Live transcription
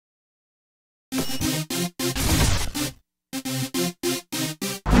All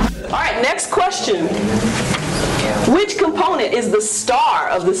right, next question. Which component is the star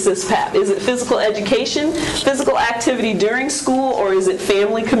of the CISPAP? Is it physical education, physical activity during school, or is it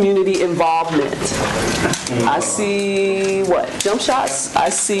family community involvement? I see, what, jump shots? I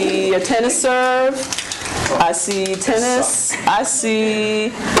see a tennis serve. I see tennis. I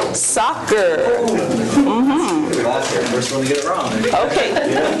see soccer. First one to get it wrong. Okay.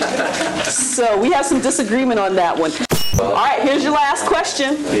 So we have some disagreement on that one. All right, here's your last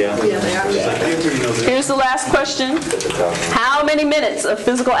question. Here's the last question. How many minutes of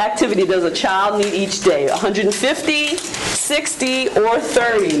physical activity does a child need each day? 150, 60, or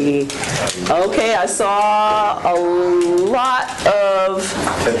 30? Okay, I saw a lot of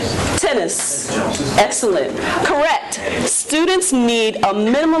tennis. Excellent. Correct. Students need a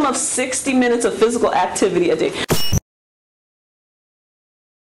minimum of 60 minutes of physical activity a day.